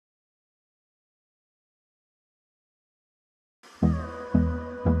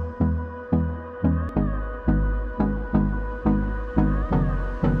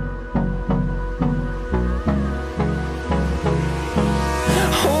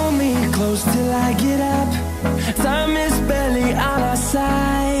close till I get up. Time is barely on our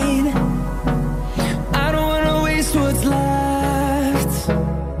side. I don't wanna waste what's left.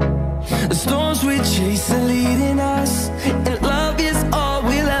 The storms we chase are leading us, and love is all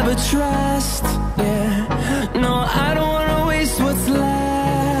we'll ever trust. Yeah, no, I don't wanna waste what's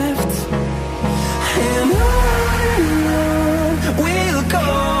left. And on we'll go,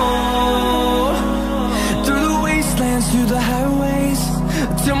 through the wastelands, through the highways,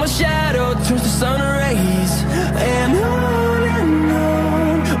 till my shadow turns to sun rays. And on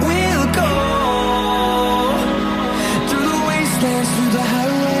we'll go, through the wastelands, through the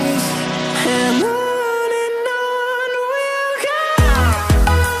highways, and on.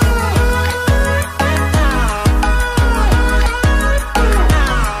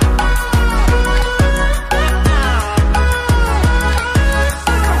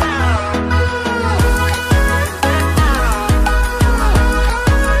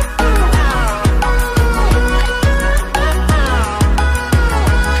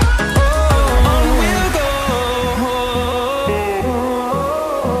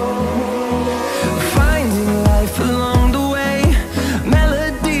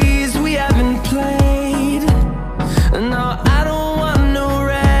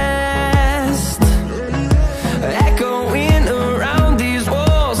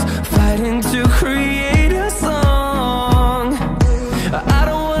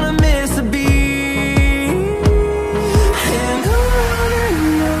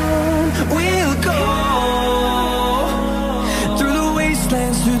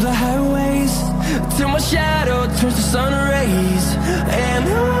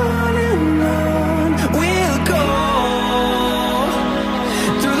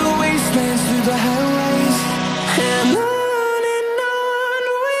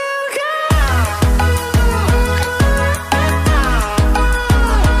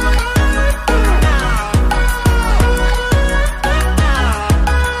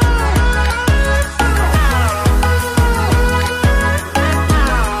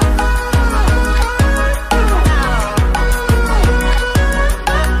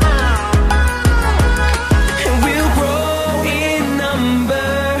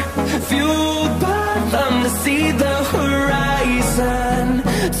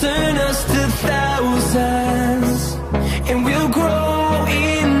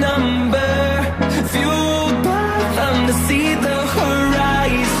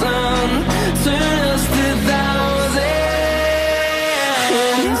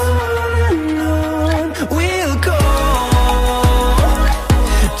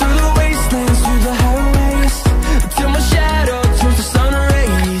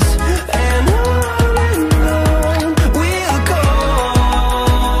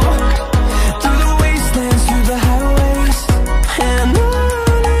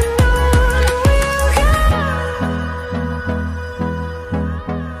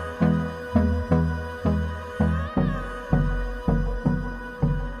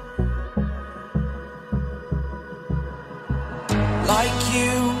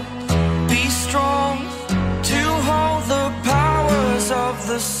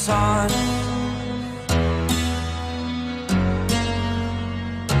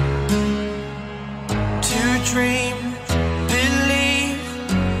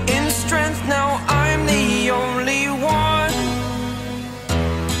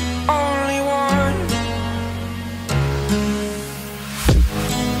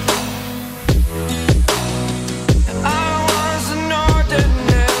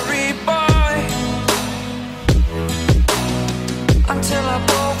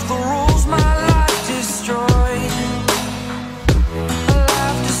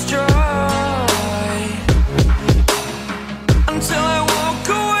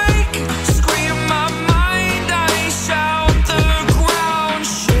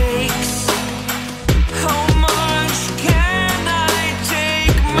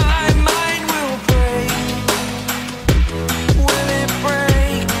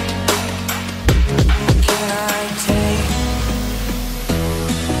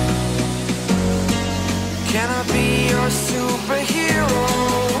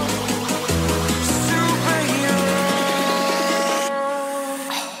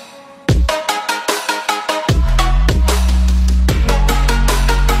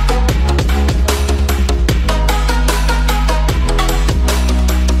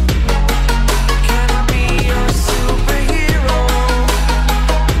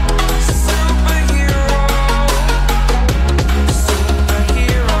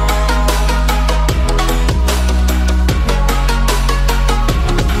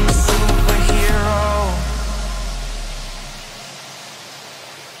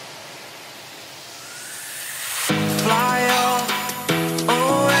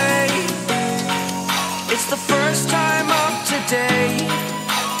 today.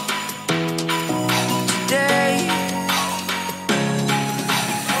 Today.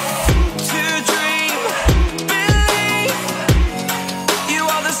 To dream, believe. You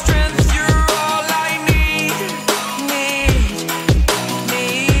are the strength, you're all I need.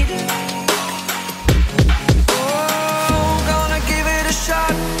 Oh, gonna give it a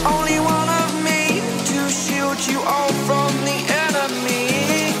shot. Only one of me to shield you all from the enemy.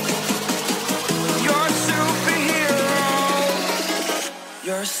 You're a superhero.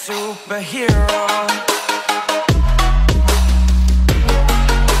 You're a superhero.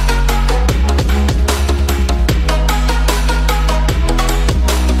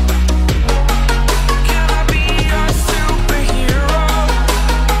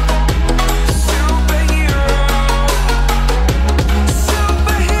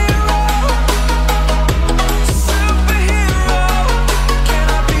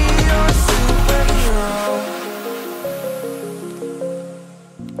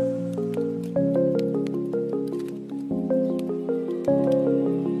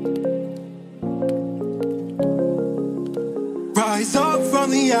 Rise up from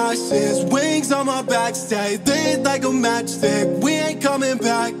the ashes, wings on my back, stay lit like a matchstick. We ain't coming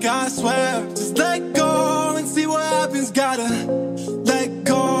back, I swear. Just let go and see what happens. Gotta let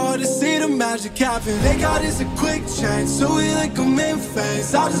go to see the magic happen. They got us a quick change, so we like them in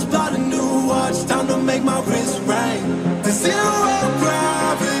phase. I just bought a new watch, time to make my wrist ring. The zero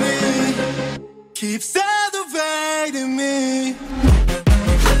gravity keeps elevating me.